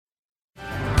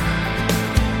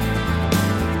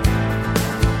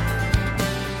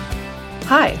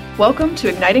Hi, welcome to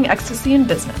Igniting Ecstasy in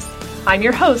Business. I'm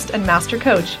your host and master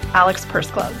coach, Alex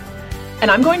Pursglove,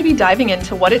 and I'm going to be diving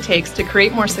into what it takes to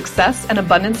create more success and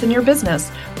abundance in your business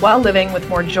while living with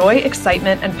more joy,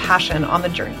 excitement, and passion on the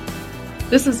journey.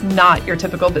 This is not your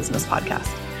typical business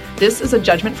podcast. This is a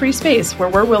judgment-free space where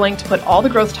we're willing to put all the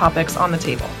growth topics on the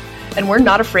table, and we're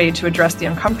not afraid to address the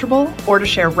uncomfortable or to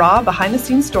share raw,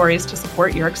 behind-the-scenes stories to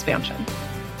support your expansion.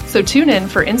 So tune in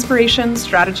for inspiration,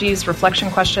 strategies, reflection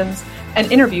questions, and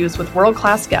interviews with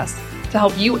world-class guests to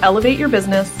help you elevate your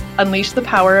business, unleash the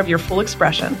power of your full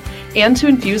expression, and to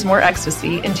infuse more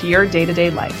ecstasy into your day-to-day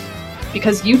life.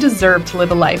 Because you deserve to live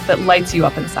a life that lights you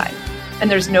up inside. And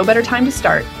there's no better time to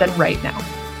start than right now.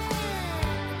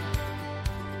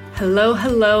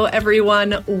 Hello,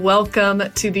 everyone. Welcome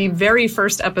to the very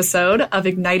first episode of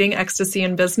Igniting Ecstasy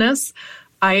in Business.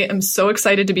 I am so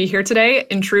excited to be here today.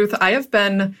 In truth, I have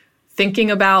been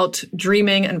thinking about,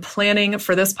 dreaming, and planning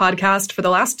for this podcast for the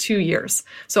last 2 years.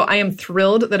 So I am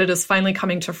thrilled that it is finally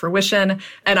coming to fruition,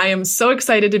 and I am so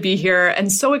excited to be here and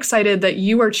so excited that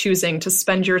you are choosing to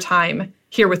spend your time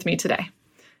here with me today.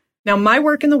 Now, my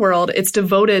work in the world, it's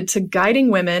devoted to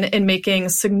guiding women in making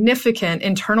significant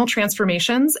internal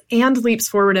transformations and leaps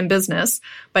forward in business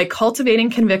by cultivating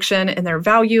conviction in their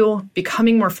value,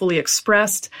 becoming more fully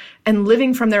expressed, and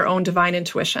living from their own divine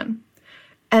intuition.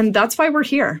 And that's why we're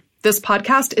here. This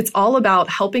podcast, it's all about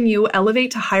helping you elevate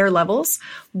to higher levels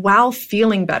while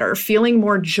feeling better, feeling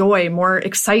more joy, more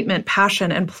excitement,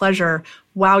 passion, and pleasure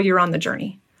while you're on the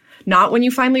journey. Not when you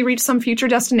finally reach some future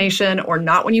destination or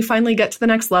not when you finally get to the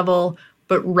next level,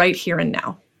 but right here and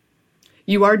now.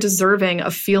 You are deserving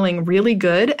of feeling really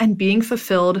good and being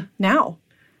fulfilled now.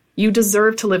 You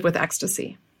deserve to live with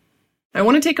ecstasy. I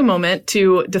want to take a moment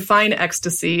to define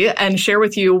ecstasy and share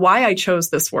with you why I chose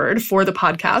this word for the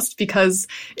podcast, because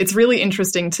it's really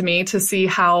interesting to me to see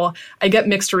how I get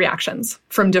mixed reactions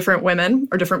from different women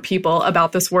or different people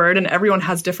about this word, and everyone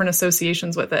has different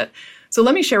associations with it. So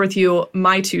let me share with you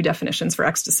my two definitions for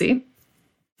ecstasy.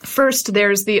 First,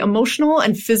 there's the emotional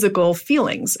and physical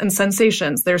feelings and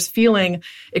sensations. There's feeling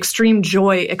extreme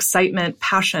joy, excitement,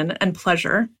 passion, and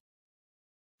pleasure.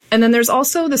 And then there's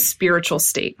also the spiritual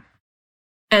state.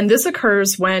 And this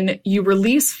occurs when you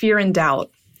release fear and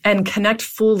doubt and connect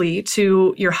fully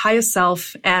to your highest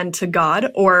self and to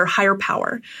God or higher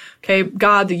power. Okay,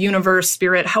 God, the universe,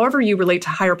 spirit, however you relate to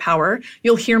higher power.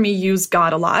 You'll hear me use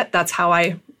God a lot. That's how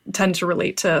I tend to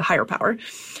relate to higher power.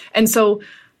 And so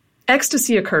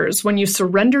ecstasy occurs when you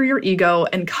surrender your ego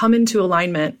and come into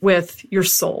alignment with your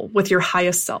soul, with your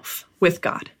highest self, with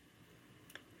God.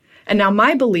 And now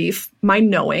my belief, my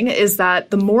knowing, is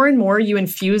that the more and more you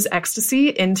infuse ecstasy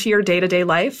into your day-to-day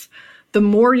life, the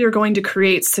more you're going to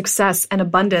create success and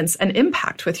abundance and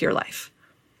impact with your life.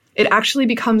 It actually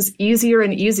becomes easier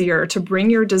and easier to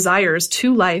bring your desires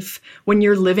to life when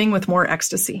you're living with more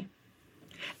ecstasy.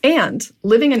 And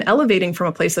living and elevating from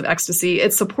a place of ecstasy,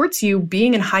 it supports you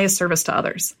being in highest service to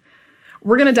others.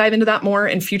 We're going to dive into that more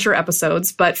in future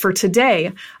episodes, but for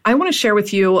today, I want to share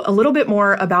with you a little bit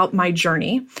more about my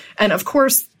journey. And of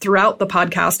course, throughout the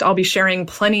podcast, I'll be sharing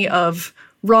plenty of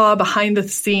raw,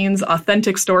 behind-the-scenes,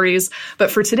 authentic stories.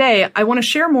 But for today, I want to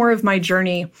share more of my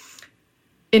journey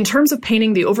in terms of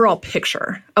painting the overall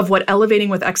picture of what elevating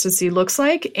with ecstasy looks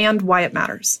like and why it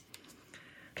matters.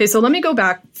 Okay, so let me go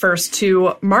back first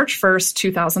to March 1st,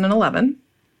 2011.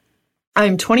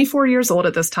 I'm 24 years old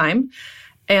at this time.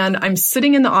 And I'm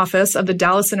sitting in the office of the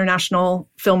Dallas International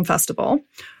Film Festival.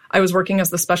 I was working as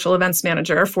the special events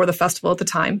manager for the festival at the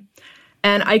time.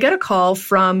 And I get a call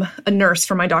from a nurse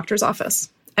from my doctor's office.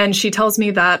 And she tells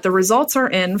me that the results are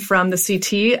in from the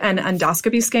CT and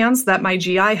endoscopy scans that my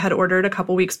GI had ordered a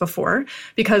couple weeks before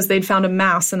because they'd found a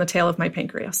mass in the tail of my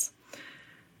pancreas.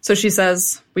 So she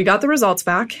says, we got the results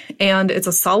back, and it's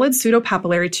a solid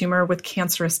pseudopapillary tumor with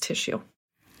cancerous tissue.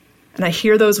 And I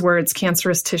hear those words,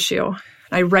 cancerous tissue.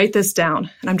 I write this down,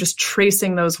 and I'm just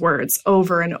tracing those words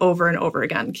over and over and over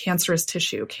again. Cancerous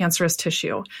tissue, cancerous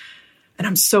tissue. And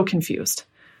I'm so confused.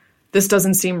 This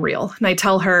doesn't seem real. And I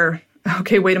tell her,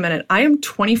 okay, wait a minute. I am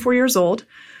 24 years old.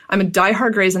 I'm a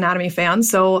diehard Grey's Anatomy fan.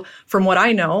 So from what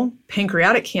I know,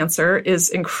 pancreatic cancer is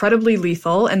incredibly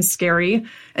lethal and scary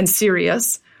and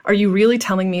serious. Are you really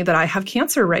telling me that I have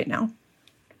cancer right now?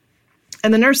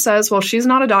 And the nurse says, well, she's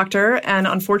not a doctor, and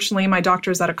unfortunately, my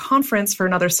doctor's at a conference for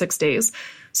another 6 days,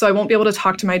 so I won't be able to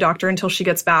talk to my doctor until she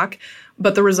gets back,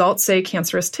 but the results say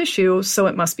cancerous tissue, so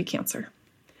it must be cancer.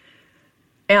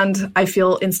 And I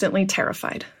feel instantly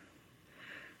terrified.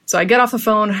 So I get off the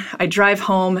phone, I drive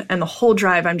home, and the whole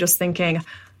drive I'm just thinking,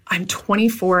 I'm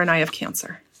 24 and I have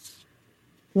cancer.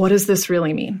 What does this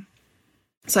really mean?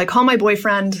 So I call my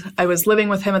boyfriend. I was living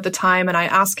with him at the time, and I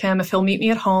ask him if he'll meet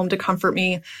me at home to comfort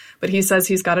me. But he says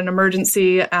he's got an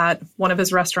emergency at one of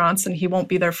his restaurants and he won't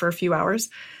be there for a few hours.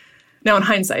 Now, in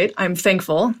hindsight, I'm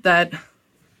thankful that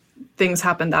things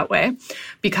happened that way,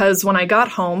 because when I got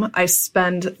home, I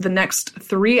spend the next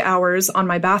 3 hours on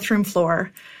my bathroom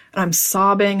floor, and I'm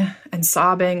sobbing and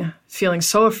sobbing, feeling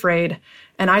so afraid.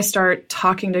 And I start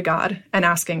talking to God and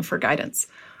asking for guidance.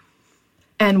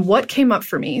 And what came up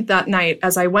for me that night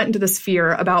as I went into this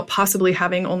fear about possibly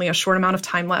having only a short amount of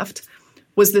time left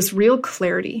was this real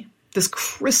clarity, this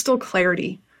crystal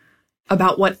clarity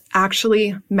about what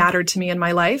actually mattered to me in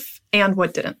my life and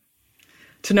what didn't.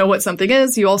 To know what something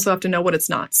is, you also have to know what it's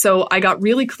not. So I got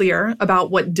really clear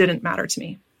about what didn't matter to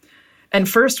me. And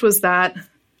first was that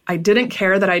I didn't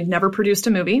care that I'd never produced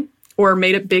a movie or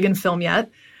made it big in film yet.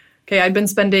 Okay, I'd been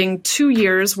spending 2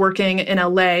 years working in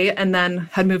LA and then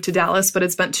had moved to Dallas, but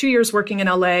had spent 2 years working in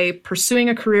LA, pursuing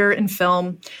a career in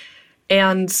film.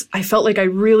 And I felt like I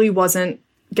really wasn't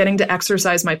getting to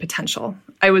exercise my potential.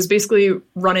 I was basically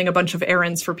running a bunch of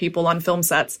errands for people on film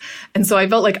sets. And so I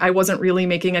felt like I wasn't really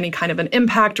making any kind of an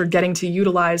impact or getting to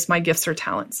utilize my gifts or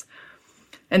talents.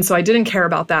 And so I didn't care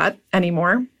about that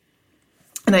anymore.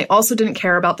 And I also didn't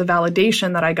care about the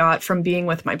validation that I got from being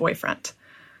with my boyfriend.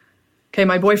 Okay,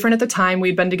 my boyfriend at the time,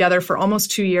 we'd been together for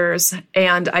almost 2 years,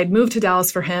 and I'd moved to Dallas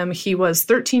for him. He was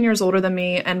 13 years older than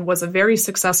me and was a very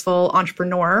successful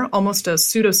entrepreneur, almost a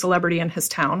pseudo-celebrity in his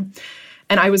town.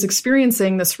 And I was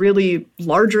experiencing this really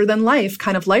larger-than-life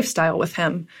kind of lifestyle with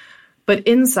him. But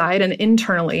inside and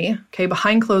internally, okay,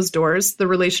 behind closed doors, the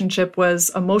relationship was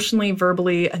emotionally,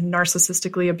 verbally, and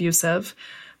narcissistically abusive.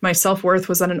 My self-worth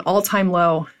was at an all-time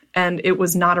low, and it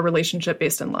was not a relationship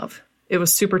based in love. It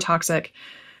was super toxic.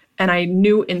 And I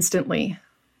knew instantly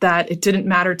that it didn't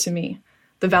matter to me,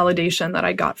 the validation that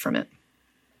I got from it.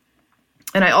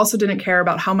 And I also didn't care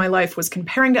about how my life was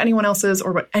comparing to anyone else's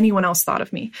or what anyone else thought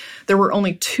of me. There were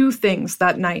only 2 things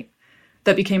that night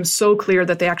that became so clear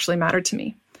that they actually mattered to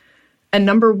me. And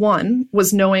number 1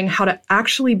 was knowing how to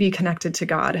actually be connected to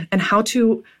God and how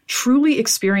to truly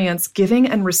experience giving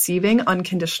and receiving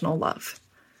unconditional love.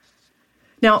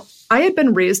 Now, I had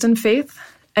been raised in faith,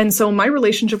 and so my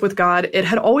relationship with God, it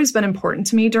had always been important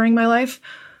to me during my life,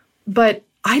 but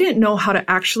I didn't know how to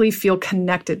actually feel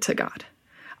connected to God.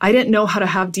 I didn't know how to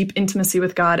have deep intimacy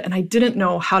with God, and I didn't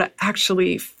know how to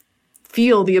actually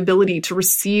feel the ability to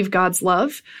receive God's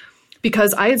love,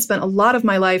 because I had spent a lot of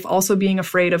my life also being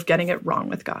afraid of getting it wrong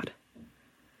with God.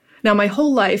 Now, my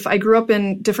whole life, I grew up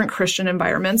in different Christian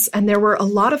environments, and there were a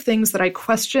lot of things that I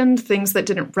questioned, things that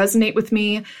didn't resonate with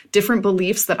me, different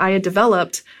beliefs that I had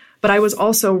developed, but I was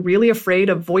also really afraid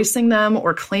of voicing them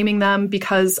or claiming them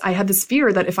because I had this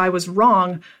fear that if I was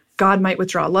wrong, God might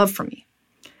withdraw love from me,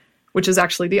 which is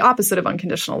actually the opposite of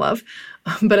unconditional love.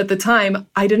 But at the time,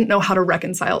 I didn't know how to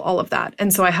reconcile all of that.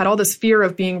 And so I had all this fear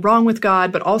of being wrong with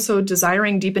God, but also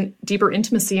desiring deeper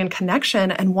intimacy and connection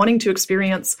and wanting to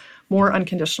experience more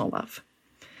unconditional love.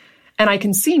 And I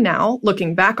can see now,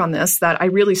 looking back on this, that I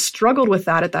really struggled with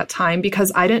that at that time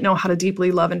because I didn't know how to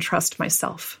deeply love and trust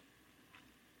myself.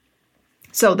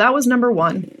 So that was number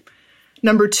 1.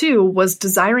 Number 2 was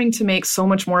desiring to make so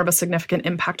much more of a significant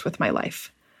impact with my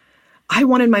life. I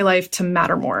wanted my life to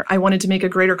matter more. I wanted to make a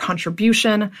greater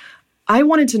contribution. I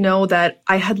wanted to know that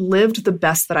I had lived the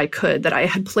best that I could, that I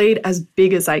had played as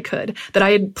big as I could, that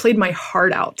I had played my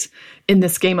heart out in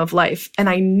this game of life. And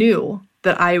I knew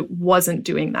that I wasn't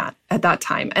doing that at that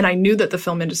time. And I knew that the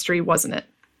film industry wasn't it.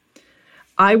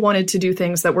 I wanted to do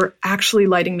things that were actually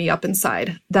lighting me up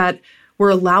inside, that were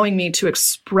allowing me to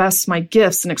express my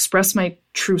gifts and express my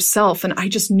true self. And I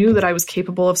just knew that I was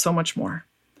capable of so much more.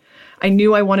 I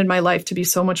knew I wanted my life to be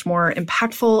so much more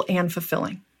impactful and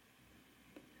fulfilling.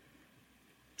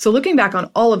 So looking back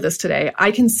on all of this today, I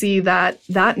can see that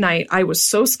that night I was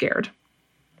so scared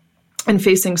and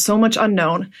facing so much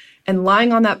unknown and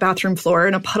lying on that bathroom floor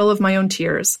in a puddle of my own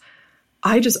tears.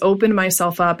 I just opened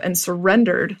myself up and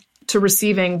surrendered to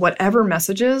receiving whatever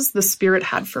messages the Spirit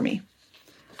had for me.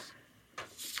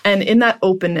 And in that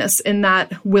openness, in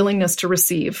that willingness to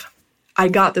receive, I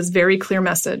got this very clear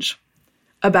message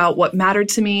about what mattered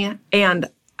to me, and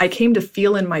I came to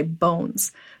feel in my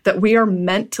bones that we are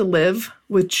meant to live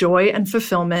with joy and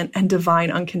fulfillment and divine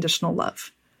unconditional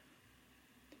love.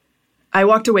 I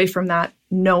walked away from that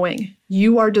knowing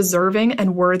you are deserving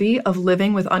and worthy of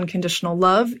living with unconditional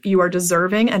love. You are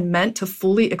deserving and meant to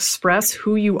fully express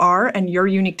who you are and your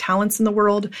unique talents in the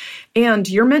world, and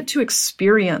you're meant to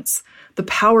experience the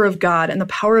power of God and the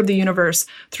power of the universe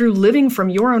through living from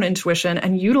your own intuition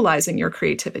and utilizing your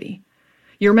creativity.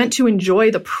 You're meant to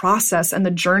enjoy the process and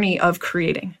the journey of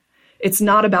creating. It's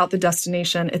not about the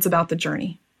destination, it's about the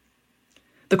journey.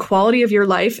 The quality of your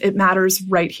life, it matters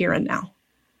right here and now.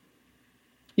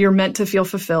 You're meant to feel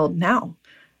fulfilled now.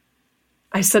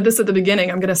 I said this at the beginning,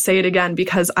 I'm going to say it again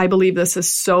because I believe this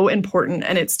is so important,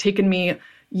 and it's taken me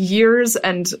years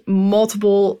and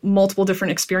multiple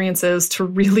different experiences to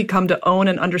really come to own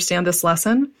and understand this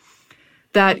lesson,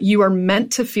 that you are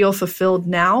meant to feel fulfilled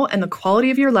now, and the quality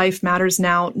of your life matters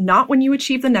now, not when you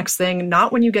achieve the next thing,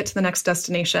 not when you get to the next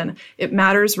destination. It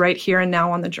matters right here and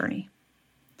now on the journey.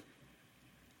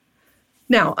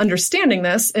 Now, understanding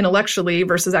this intellectually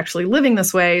versus actually living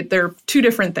this way, they're two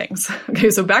different things. Okay,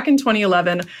 so back in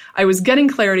 2011, I was getting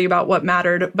clarity about what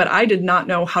mattered, but I did not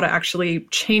know how to actually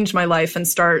change my life and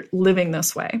start living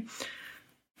this way.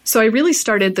 So I really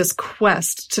started this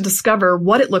quest to discover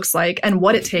what it looks like and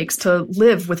what it takes to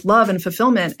live with love and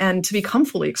fulfillment and to become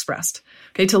fully expressed,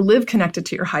 okay, to live connected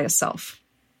to your highest self.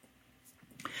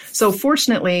 So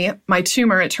fortunately, my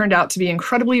tumor, it turned out to be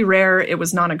incredibly rare. It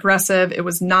was non-aggressive. It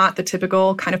was not the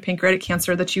typical kind of pancreatic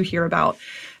cancer that you hear about.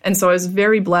 And so I was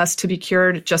very blessed to be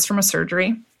cured just from a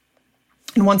surgery.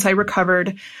 And once I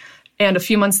recovered, and a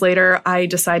few months later, I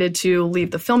decided to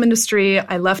leave the film industry.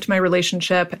 I left my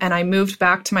relationship and I moved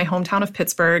back to my hometown of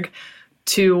Pittsburgh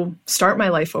to start my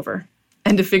life over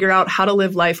and to figure out how to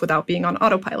live life without being on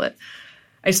autopilot.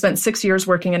 I spent 6 years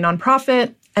working in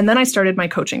nonprofit, and then I started my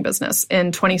coaching business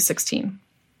in 2016.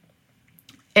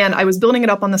 And I was building it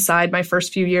up on the side my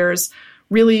first few years,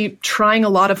 really trying a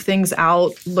lot of things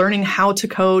out, learning how to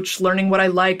coach, learning what I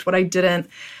liked, what I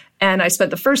didn't. And I spent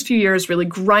the first few years really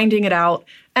grinding it out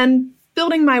and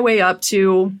building my way up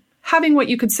to having what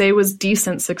you could say was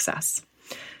decent success.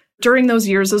 During those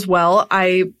years as well,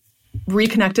 I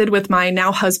reconnected with my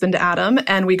now husband, Adam,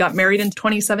 and we got married in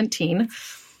 2017.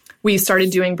 We started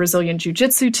doing Brazilian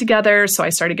Jiu-Jitsu together, so I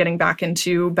started getting back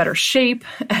into better shape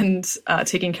and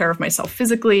taking care of myself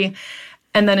physically.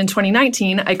 And then in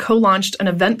 2019, I co-launched an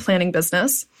event planning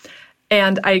business,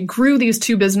 and I grew these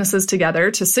two businesses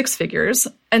together to 6 figures.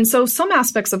 And so some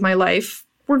aspects of my life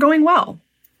were going well.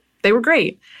 They were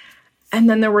great. And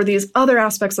then there were these other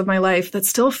aspects of my life that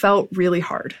still felt really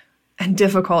hard and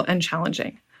difficult and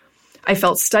challenging. I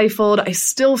felt stifled. I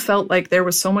still felt like there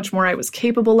was so much more I was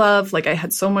capable of, like I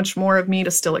had so much more of me to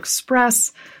still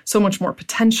express, so much more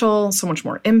potential, so much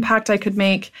more impact I could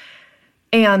make.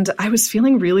 And I was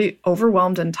feeling really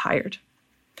overwhelmed and tired.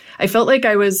 I felt like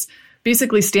I was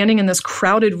basically standing in this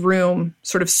crowded room,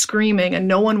 sort of screaming, and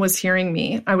no one was hearing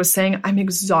me. I was saying, I'm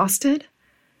exhausted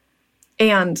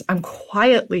and I'm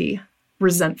quietly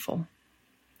resentful.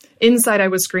 Inside, I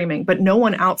was screaming, but no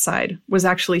one outside was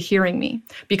actually hearing me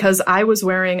because I was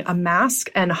wearing a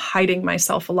mask and hiding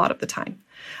myself a lot of the time.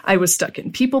 I was stuck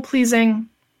in people-pleasing.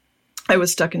 I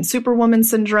was stuck in superwoman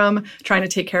syndrome, trying to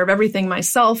take care of everything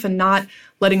myself and not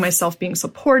letting myself being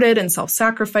supported and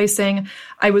self-sacrificing.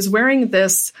 I was wearing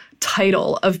this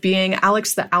title of being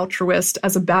Alex the altruist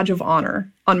as a badge of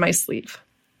honor on my sleeve.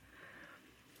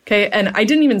 Okay, and I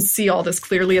didn't even see all this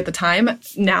clearly at the time.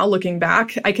 Now, looking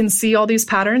back, I can see all these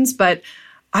patterns, but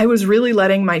I was really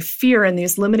letting my fear and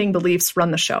these limiting beliefs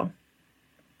run the show.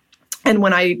 And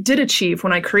when I did achieve,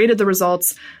 when I created the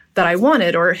results that I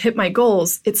wanted or hit my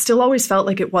goals, it still always felt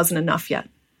like it wasn't enough yet.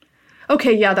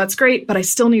 Okay, yeah, that's great, but I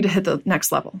still need to hit the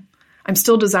next level. I'm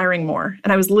still desiring more.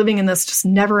 And I was living in this just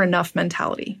never enough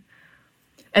mentality.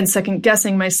 And second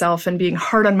guessing myself and being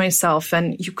hard on myself.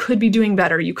 And you could be doing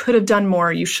better. You could have done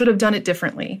more. You should have done it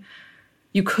differently.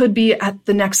 You could be at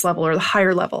the next level or the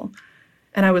higher level.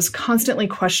 And I was constantly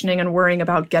questioning and worrying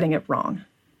about getting it wrong.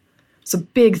 It's a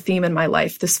big theme in my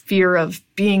life, this fear of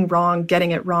being wrong,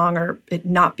 getting it wrong, or it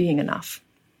not being enough.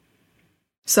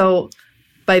 So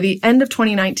by the end of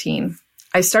 2019,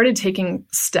 I started taking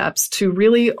steps to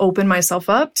really open myself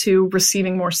up to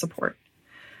receiving more support.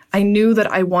 I knew that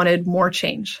I wanted more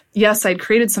change. Yes, I'd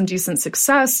created some decent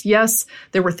success. Yes,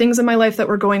 there were things in my life that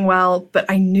were going well, but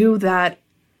I knew that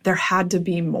there had to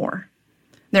be more.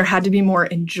 There had to be more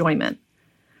enjoyment.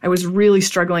 I was really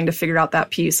struggling to figure out that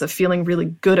piece of feeling really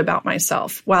good about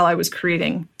myself while I was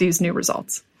creating these new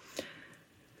results.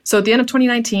 So at the end of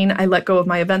 2019, I let go of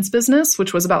my events business,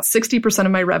 which was about 60%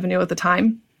 of my revenue at the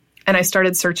time, and I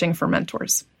started searching for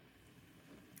mentors.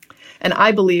 And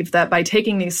I believe that by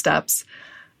taking these steps,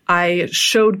 I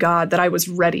showed God that I was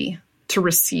ready to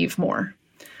receive more.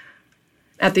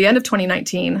 At the end of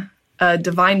 2019, a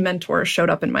divine mentor showed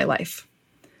up in my life.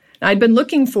 Now, I'd been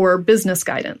looking for business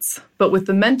guidance, but with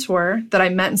the mentor that I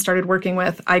met and started working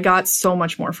with, I got so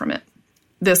much more from it.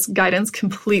 This guidance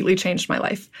completely changed my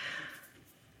life.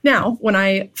 Now, when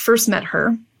I first met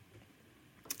her,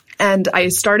 and I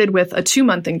started with a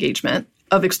 2-month engagement,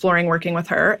 of exploring working with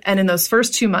her. And in those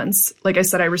first 2 months, like I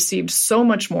said, I received so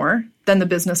much more than the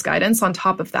business guidance on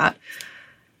top of that,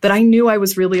 that I knew I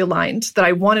was really aligned, that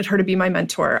I wanted her to be my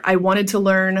mentor. I wanted to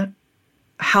learn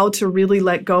how to really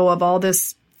let go of all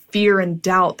this fear and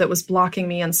doubt that was blocking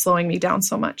me and slowing me down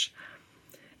so much.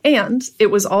 And it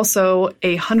was also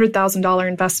a $100,000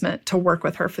 investment to work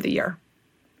with her for the year.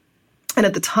 And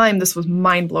at the time, this was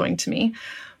mind-blowing to me.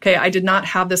 Okay, I did not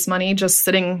have this money just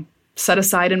sitting set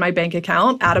aside in my bank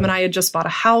account. Adam and I had just bought a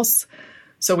house,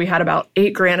 so we had about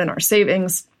 $8,000 in our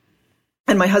savings.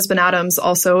 And my husband, Adam's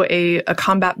also a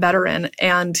combat veteran,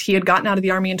 and he had gotten out of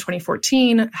the Army in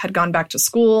 2014, had gone back to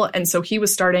school, and so he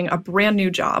was starting a brand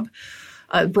new job,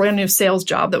 a brand new sales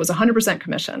job that was 100%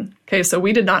 commission. Okay, so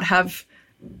we did not have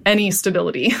any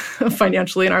stability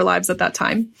financially in our lives at that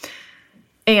time.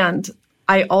 And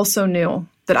I also knew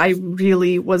that I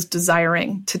really was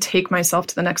desiring to take myself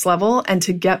to the next level and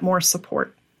to get more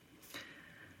support.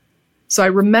 So I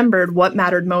remembered what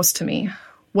mattered most to me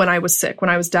when I was sick, when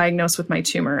I was diagnosed with my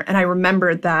tumor. And I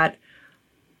remembered that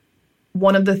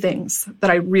one of the things that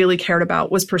I really cared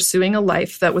about was pursuing a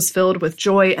life that was filled with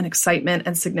joy and excitement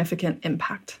and significant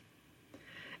impact.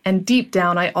 And deep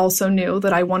down, I also knew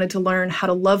that I wanted to learn how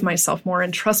to love myself more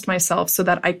and trust myself so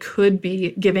that I could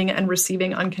be giving and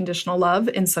receiving unconditional love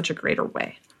in such a greater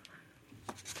way.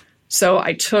 So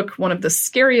I took one of the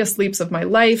scariest leaps of my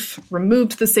life,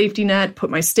 removed the safety net,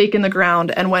 put my stake in the ground,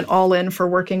 and went all in for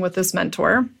working with this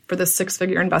mentor for this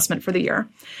 6-figure investment for the year.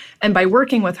 And by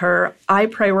working with her, I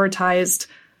prioritized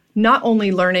not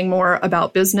only learning more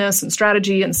about business and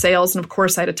strategy and sales, and of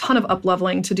course I had a ton of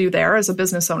up-leveling to do there as a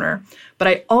business owner, but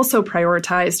I also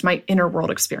prioritized my inner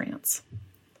world experience.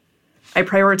 I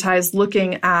prioritized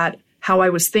looking at how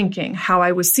I was thinking, how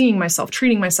I was seeing myself,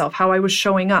 treating myself, how I was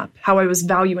showing up, how I was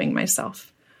valuing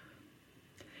myself.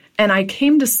 And I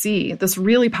came to see this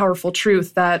really powerful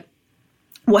truth that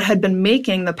what had been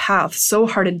making the path so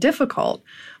hard and difficult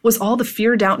was all the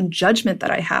fear, doubt, and judgment that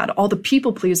I had, all the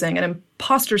people pleasing and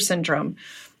imposter syndrome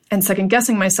and second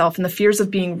guessing myself and the fears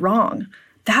of being wrong.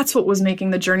 That's what was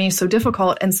making the journey so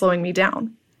difficult and slowing me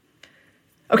down.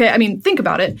 Okay, I mean, think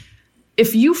about it.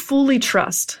 If you fully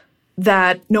trust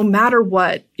that no matter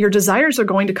what, your desires are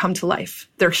going to come to life.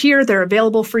 They're here, they're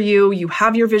available for you, you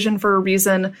have your vision for a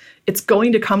reason, it's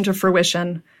going to come to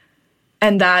fruition,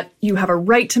 and that you have a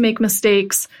right to make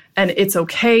mistakes, and it's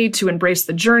okay to embrace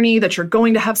the journey, that you're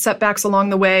going to have setbacks along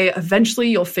the way. Eventually,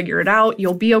 you'll figure it out.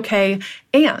 You'll be okay.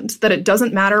 And that it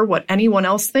doesn't matter what anyone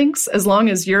else thinks, as long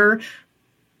as you're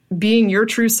being your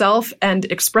true self and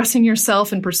expressing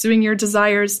yourself and pursuing your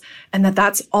desires, and that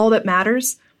that's all that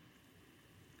matters.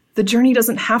 The journey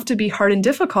doesn't have to be hard and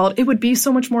difficult. It would be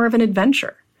so much more of an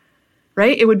adventure.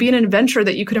 Right? It would be an adventure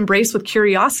that you could embrace with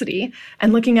curiosity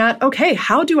and looking at, okay,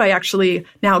 how do I actually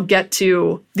now get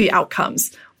to the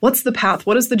outcomes? What's the path?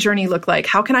 What does the journey look like?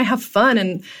 How can I have fun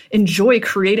and enjoy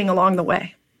creating along the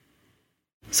way?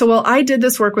 So while I did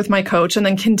this work with my coach and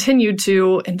then continued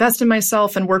to invest in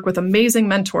myself and work with amazing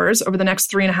mentors over the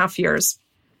next 3.5 years,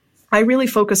 I really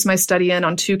focused my study in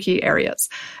on 2 key areas.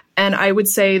 And I would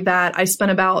say that I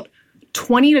spent about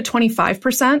 20 to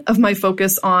 25% of my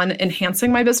focus on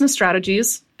enhancing my business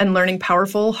strategies and learning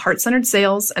powerful, heart-centered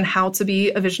sales and how to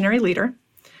be a visionary leader.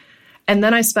 And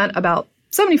then I spent about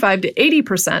 75 to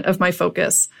 80% of my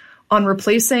focus on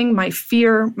replacing my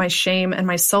fear, my shame, and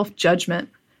my self-judgment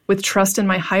with trust in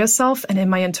my highest self and in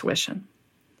my intuition.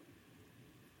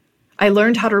 I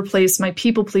learned how to replace my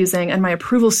people-pleasing and my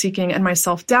approval-seeking and my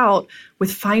self-doubt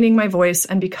with finding my voice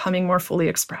and becoming more fully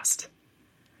expressed.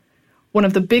 One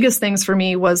of the biggest things for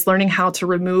me was learning how to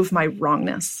remove my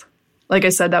wrongness. Like I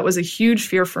said, that was a huge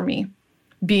fear for me,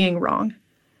 being wrong.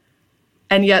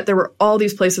 And yet there were all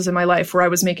these places in my life where I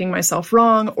was making myself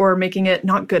wrong or making it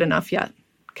not good enough yet.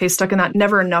 Okay, stuck in that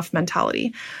never enough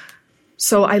mentality.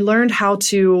 So I learned how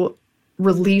to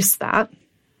release that,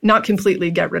 not completely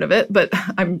get rid of it, but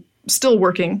I'm still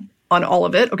working on all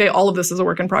of it. Okay, all of this is a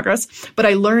work in progress. But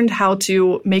I learned how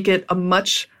to make it a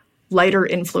much lighter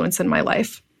influence in my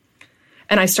life.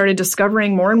 And I started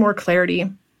discovering more and more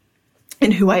clarity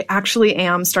in who I actually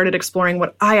am, started exploring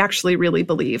what I actually really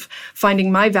believe,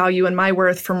 finding my value and my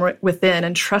worth from within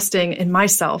and trusting in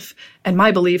myself and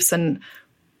my beliefs and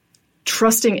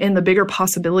trusting in the bigger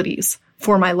possibilities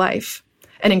for my life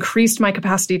and increased my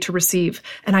capacity to receive.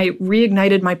 And I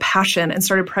reignited my passion and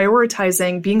started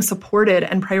prioritizing being supported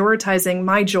and prioritizing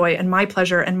my joy and my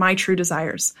pleasure and my true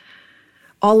desires.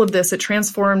 All of this, it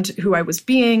transformed who I was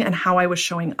being and how I was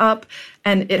showing up,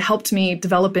 and it helped me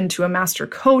develop into a master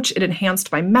coach. It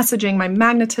enhanced my messaging, my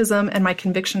magnetism, and my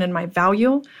conviction and my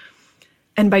value.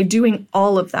 And by doing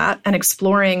all of that and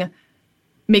exploring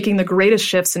making the greatest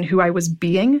shifts in who I was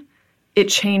being, it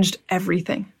changed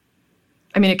everything.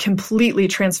 I mean, it completely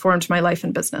transformed my life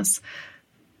and business.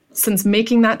 Since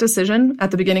making that decision at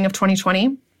the beginning of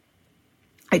 2020,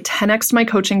 I 10x'd my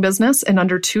coaching business in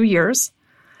under 2 years.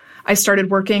 I started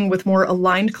working with more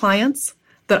aligned clients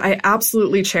that I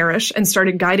absolutely cherish and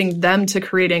started guiding them to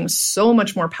creating so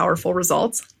much more powerful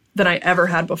results than I ever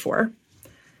had before.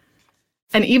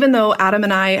 And even though Adam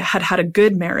and I had had a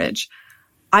good marriage,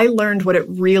 I learned what it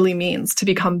really means to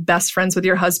become best friends with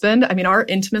your husband. I mean, our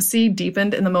intimacy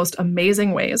deepened in the most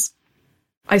amazing ways.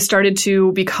 I started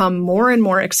to become more and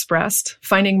more expressed,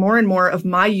 finding more and more of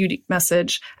my unique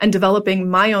message and developing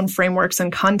my own frameworks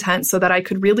and content so that I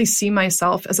could really see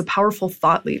myself as a powerful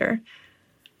thought leader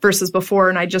versus before,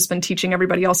 and I'd just been teaching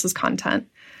everybody else's content.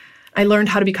 I learned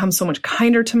how to become so much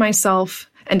kinder to myself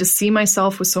and to see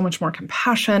myself with so much more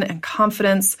compassion and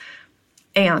confidence.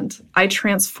 And I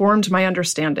transformed my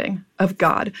understanding of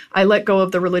God. I let go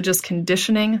of the religious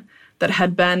conditioning that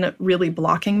had been really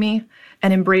blocking me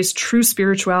and embraced true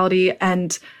spirituality.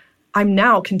 And I'm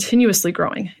now continuously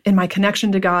growing in my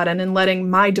connection to God and in letting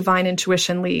my divine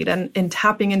intuition lead and in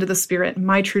tapping into the spirit,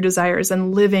 my true desires,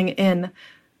 and living in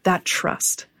that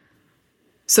trust.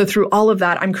 So through all of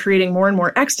that, I'm creating more and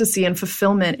more ecstasy and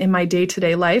fulfillment in my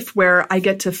day-to-day life where I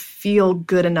get to feel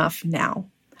good enough now.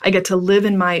 I get to live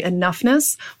in my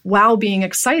enoughness while being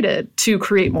excited to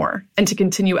create more and to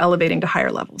continue elevating to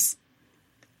higher levels.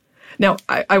 Now,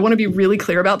 I want to be really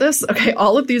clear about this. Okay,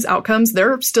 all of these outcomes,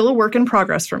 they're still a work in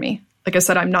progress for me. Like I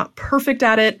said, I'm not perfect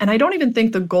at it, and I don't even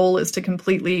think the goal is to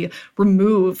completely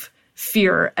remove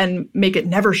fear and make it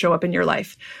never show up in your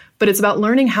life. But it's about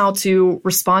learning how to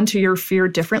respond to your fear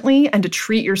differently and to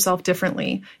treat yourself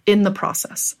differently in the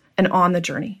process and on the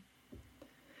journey.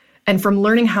 And from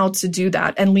learning how to do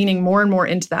that and leaning more and more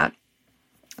into that,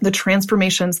 the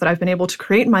transformations that I've been able to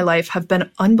create in my life have been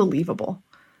unbelievable.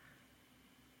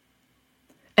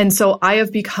 And so I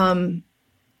have become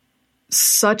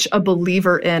such a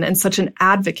believer in and such an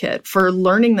advocate for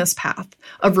learning this path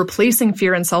of replacing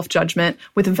fear and self-judgment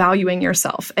with valuing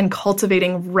yourself and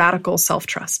cultivating radical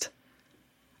self-trust.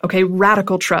 Okay,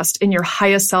 radical trust in your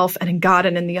highest self and in God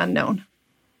and in the unknown.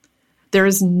 There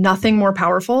is nothing more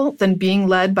powerful than being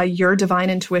led by your divine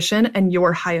intuition and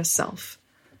your highest self.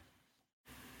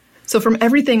 So from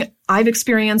everything I've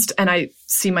experienced and I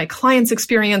see my clients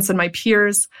experience and my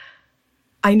peers,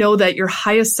 I know that your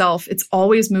highest self, it's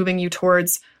always moving you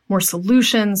towards more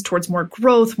solutions, towards more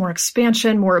growth, more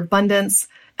expansion, more abundance,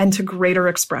 and to greater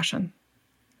expression.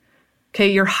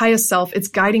 Okay, your highest self, it's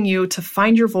guiding you to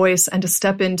find your voice and to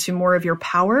step into more of your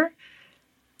power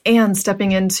and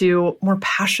stepping into more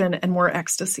passion and more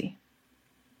ecstasy.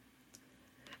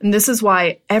 And this is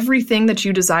why everything that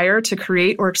you desire to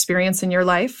create or experience in your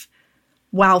life,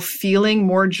 while feeling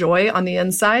more joy on the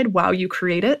inside while you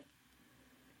create it,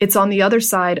 it's on the other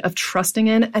side of trusting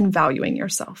in and valuing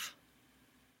yourself.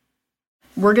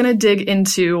 We're going to dig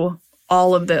into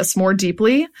all of this more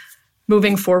deeply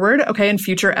moving forward, okay, in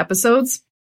future episodes.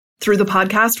 Through the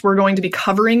podcast, we're going to be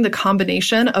covering the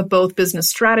combination of both business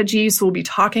strategies. So we'll be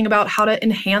talking about how to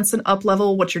enhance and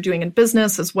up-level what you're doing in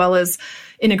business, as well as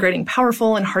integrating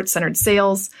powerful and heart-centered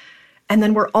sales. And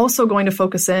then we're also going to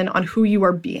focus in on who you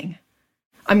are being.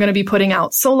 I'm going to be putting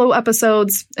out solo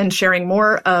episodes and sharing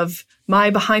more of my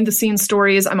behind-the-scenes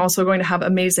stories. I'm also going to have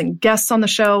amazing guests on the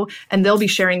show, and they'll be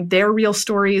sharing their real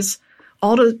stories,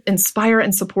 all to inspire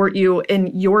and support you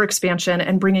in your expansion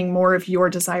and bringing more of your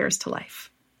desires to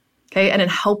life. Okay, and in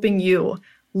helping you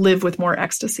live with more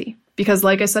ecstasy. Because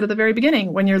like I said at the very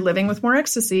beginning, when you're living with more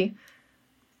ecstasy,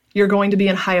 you're going to be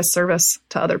in highest service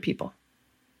to other people.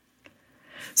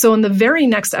 So in the very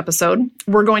next episode,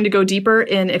 we're going to go deeper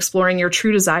in exploring your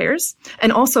true desires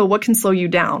and also what can slow you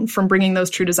down from bringing those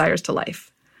true desires to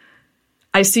life.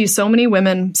 I see so many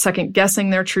women second guessing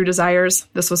their true desires.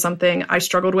 This was something I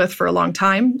struggled with for a long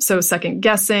time. So second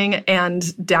guessing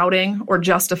and doubting or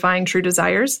justifying true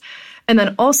desires. And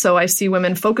then also I see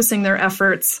women focusing their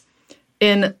efforts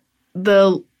in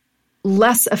the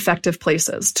less effective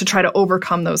places to try to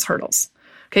overcome those hurdles.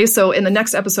 Okay, so in the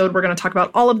next episode, we're going to talk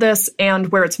about all of this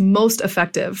and where it's most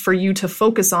effective for you to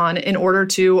focus on in order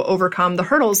to overcome the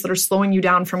hurdles that are slowing you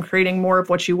down from creating more of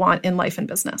what you want in life and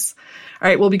business. All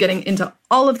right, we'll be getting into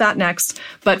all of that next.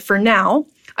 But for now,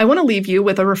 I want to leave you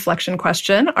with a reflection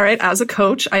question. All right, as a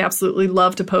coach, I absolutely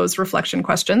love to pose reflection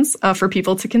questions for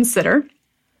people to consider.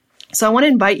 So I want to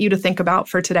invite you to think about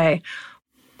for today,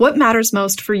 what matters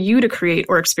most for you to create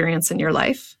or experience in your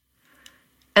life?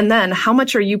 And then how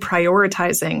much are you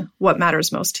prioritizing what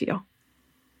matters most to you?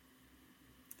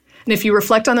 And if you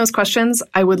reflect on those questions,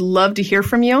 I would love to hear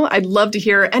from you. I'd love to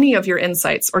hear any of your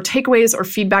insights or takeaways or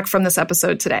feedback from this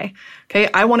episode today. Okay,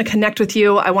 I want to connect with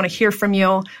you. I want to hear from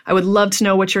you. I would love to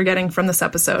know what you're getting from this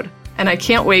episode. And I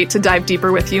can't wait to dive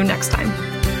deeper with you next time.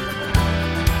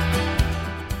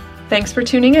 Thanks for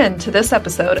tuning in to this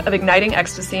episode of Igniting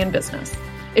Ecstasy in Business.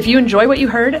 If you enjoy what you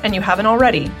heard and you haven't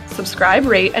already, subscribe,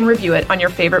 rate, and review it on your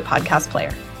favorite podcast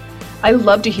player. I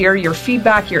love to hear your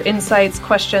feedback, your insights,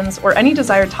 questions, or any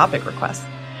desired topic requests.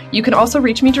 You can also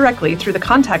reach me directly through the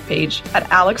contact page at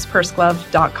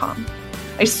alexpursglove.com.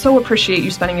 I so appreciate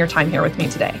you spending your time here with me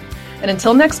today. And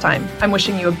until next time, I'm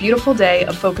wishing you a beautiful day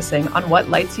of focusing on what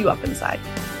lights you up inside.